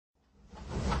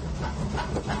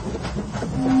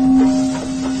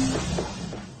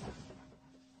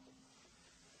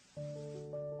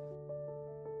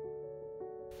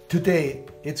Today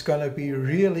it's gonna be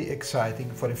really exciting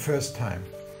for the first time.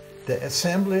 The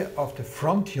assembly of the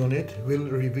front unit will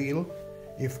reveal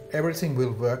if everything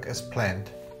will work as planned.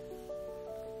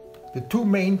 The two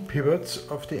main pivots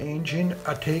of the engine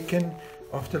are taken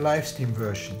of the live steam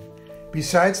version.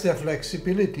 Besides their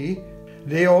flexibility,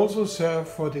 they also serve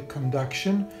for the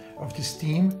conduction of the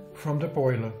steam from the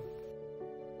boiler.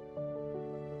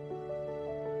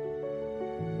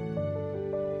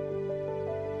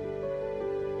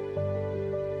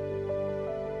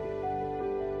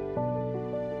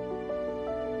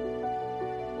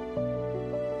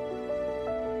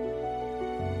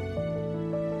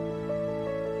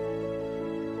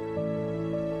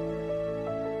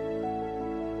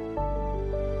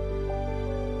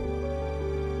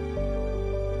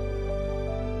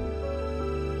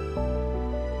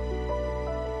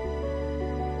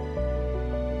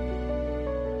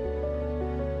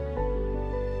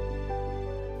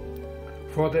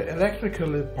 For the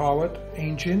electrically powered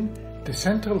engine, the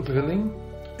central drilling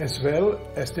as well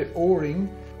as the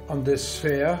O-ring on the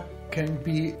sphere can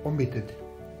be omitted.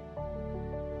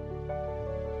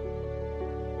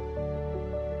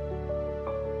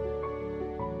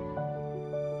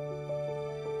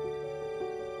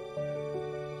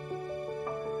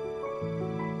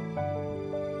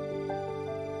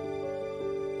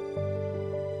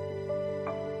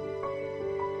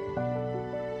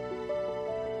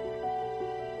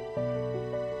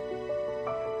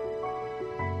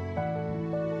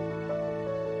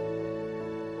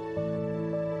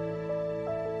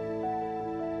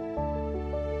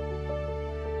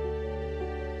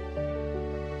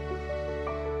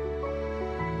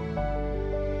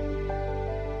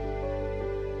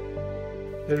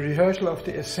 The rehearsal of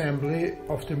the assembly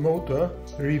of the motor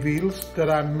reveals that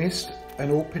I missed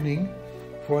an opening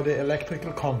for the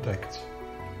electrical contacts.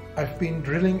 I've been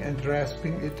drilling and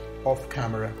rasping it off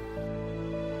camera.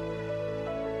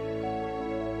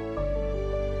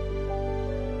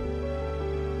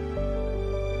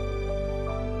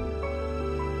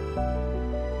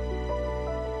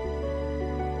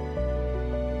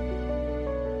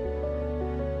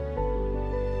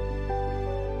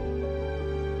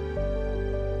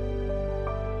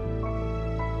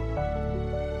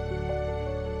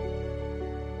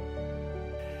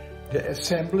 The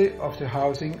assembly of the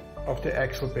housing of the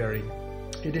axle bearing.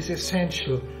 It is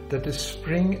essential that the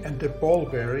spring and the ball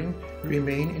bearing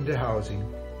remain in the housing.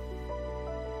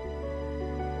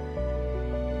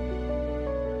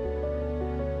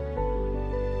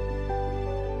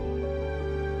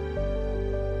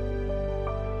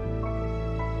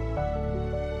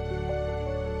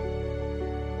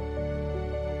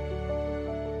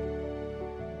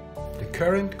 The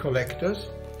current collectors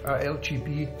are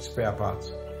LGB spare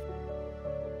parts.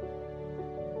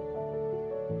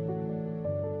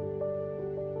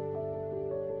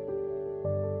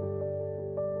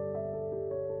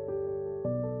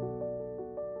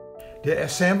 The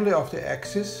assembly of the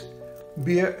axis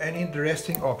be an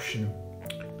interesting option.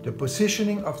 The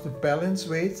positioning of the balance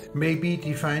weight may be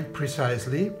defined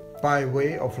precisely by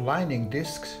way of lining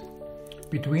discs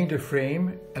between the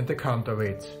frame and the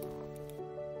counterweights.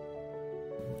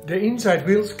 The inside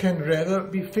wheels can rather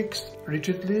be fixed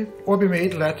rigidly or be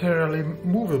made laterally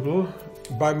movable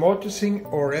by mortising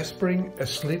or rasping a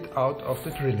slit out of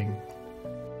the drilling.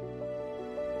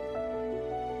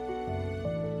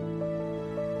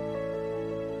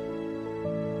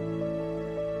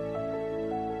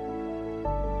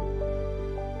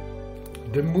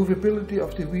 The movability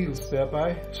of the wheels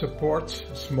thereby supports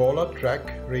smaller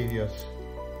track radius.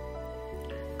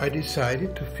 I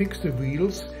decided to fix the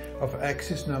wheels of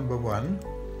axis number 1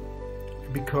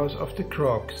 because of the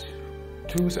crocs,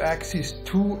 whose axis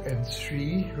 2 and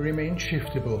 3 remain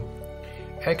shiftable.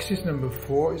 Axis number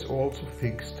 4 is also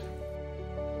fixed.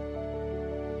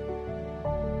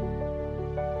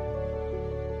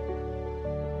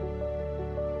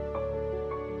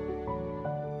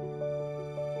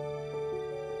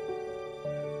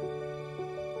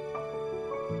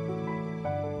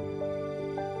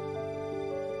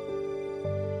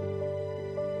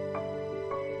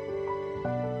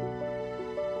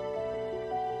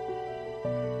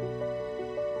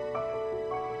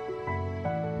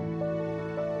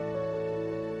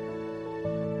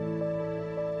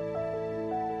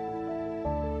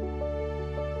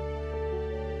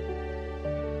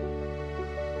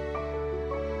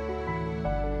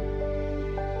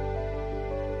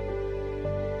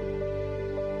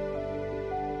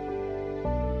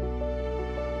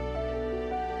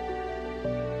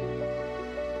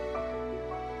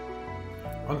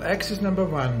 On axis number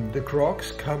 1, the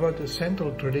crocs cover the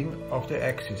central drilling of the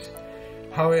axis.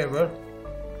 However,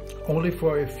 only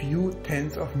for a few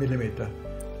tenths of millimeter.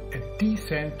 A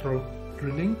decentral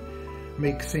drilling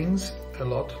makes things a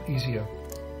lot easier.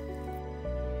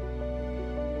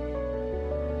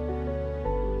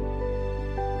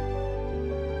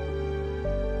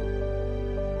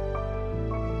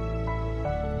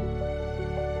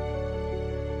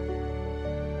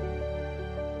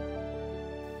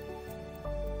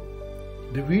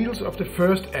 The wheels of the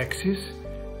first axis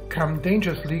come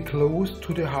dangerously close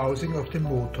to the housing of the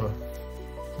motor.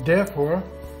 Therefore,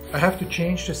 I have to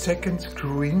change the second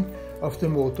screwing of the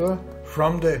motor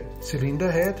from the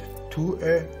cylinder head to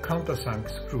a countersunk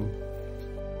screw.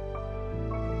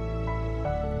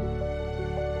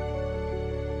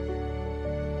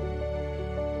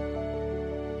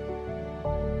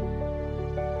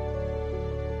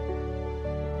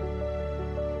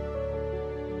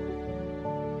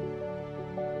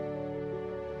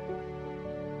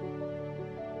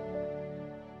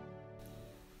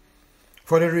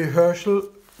 For the rehearsal,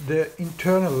 the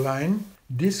internal line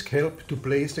disc helps to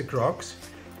place the crocs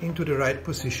into the right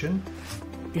position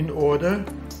in order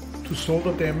to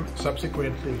solder them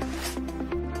subsequently.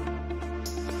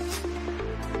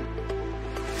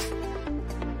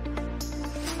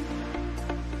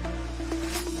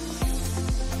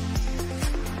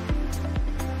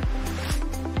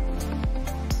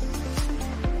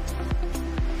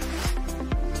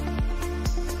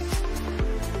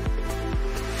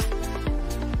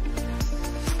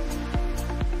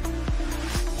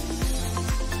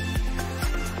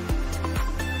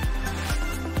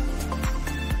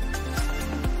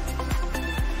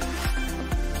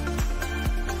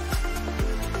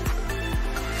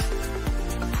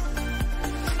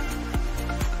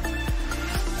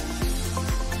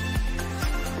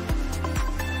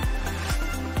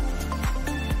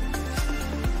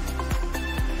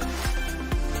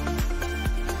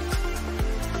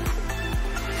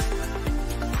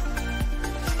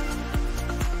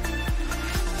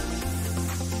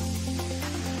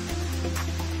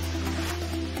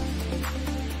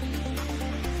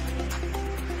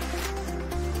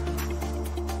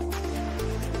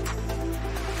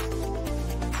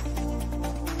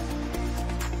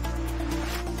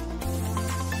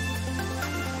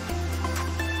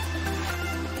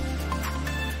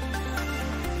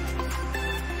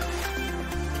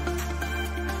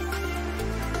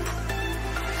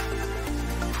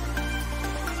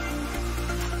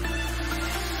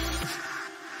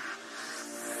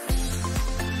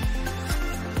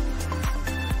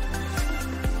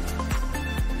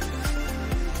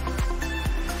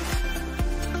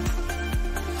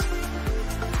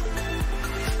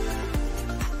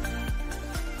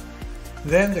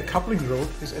 Then the coupling rod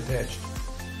is attached,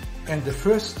 and the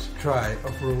first try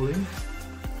of rolling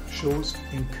shows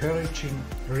encouraging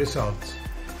results.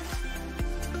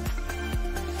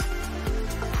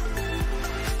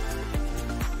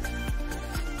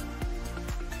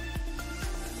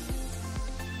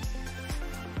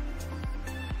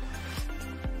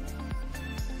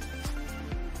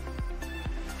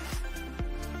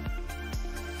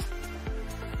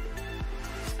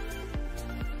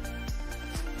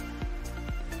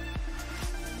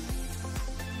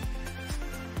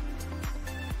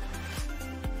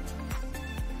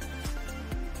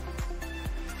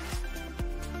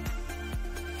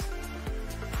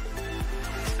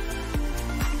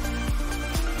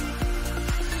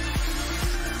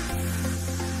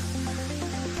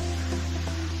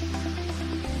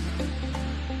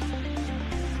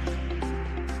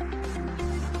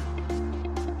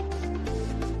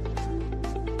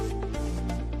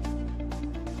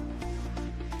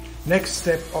 Next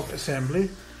step of assembly,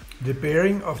 the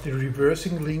bearing of the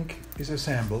reversing link is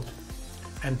assembled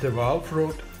and the valve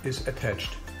rod is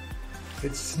attached.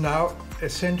 It's now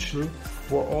essential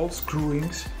for all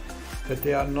screwings that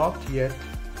they are not yet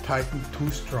tightened too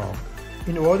strong,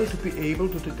 in order to be able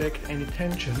to detect any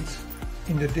tensions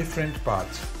in the different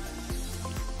parts.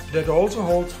 That also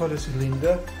holds for the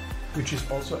cylinder, which is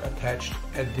also attached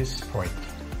at this point.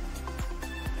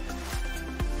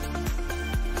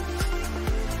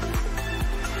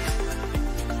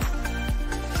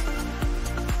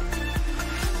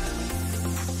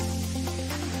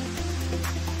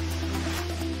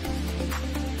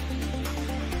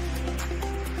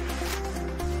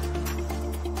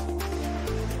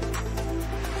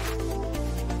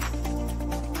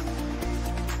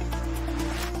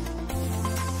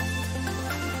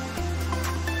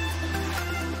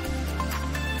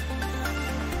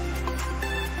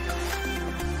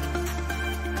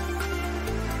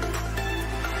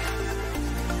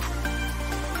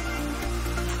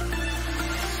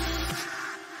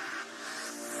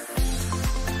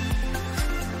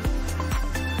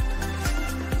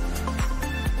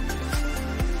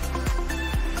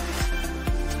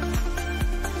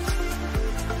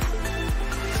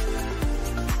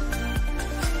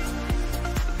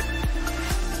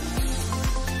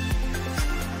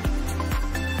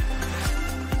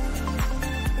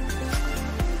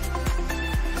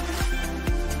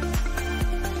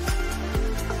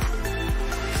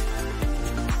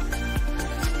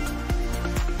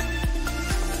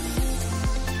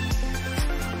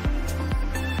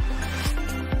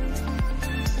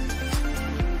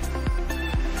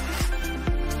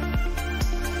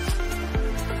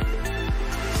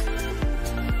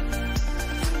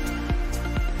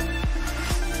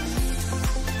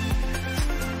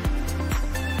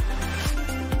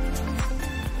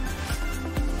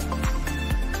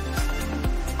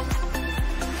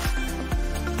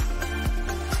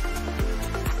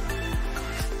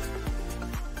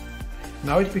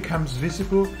 Now it becomes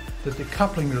visible that the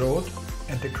coupling rod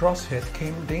and the crosshead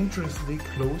came dangerously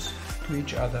close to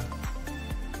each other.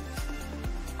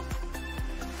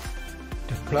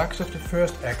 The plugs of the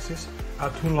first axis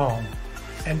are too long,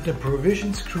 and the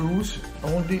provision screws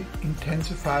only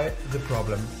intensify the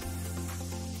problem.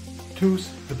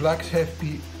 Thus, the plugs have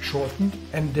been shortened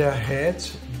and their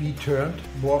heads be turned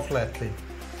more flatly.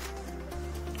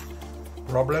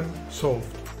 Problem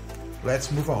solved.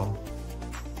 Let's move on.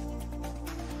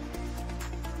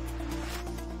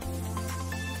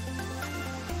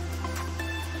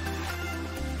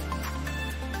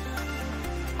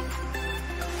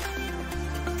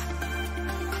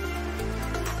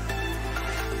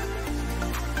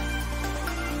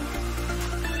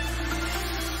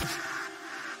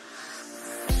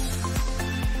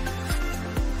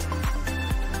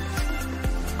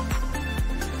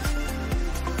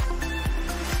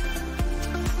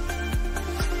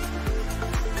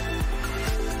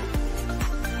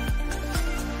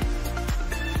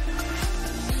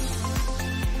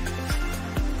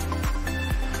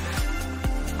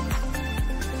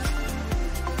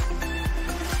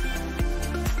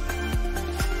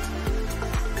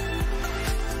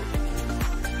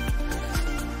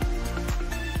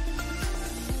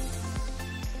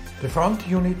 The front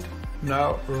unit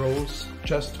now rolls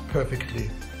just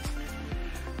perfectly.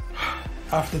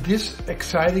 After this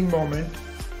exciting moment,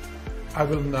 I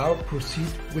will now proceed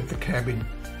with the cabin.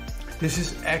 This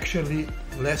is actually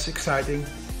less exciting,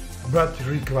 but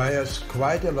requires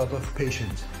quite a lot of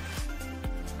patience.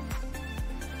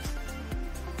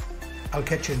 I'll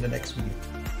catch you in the next video.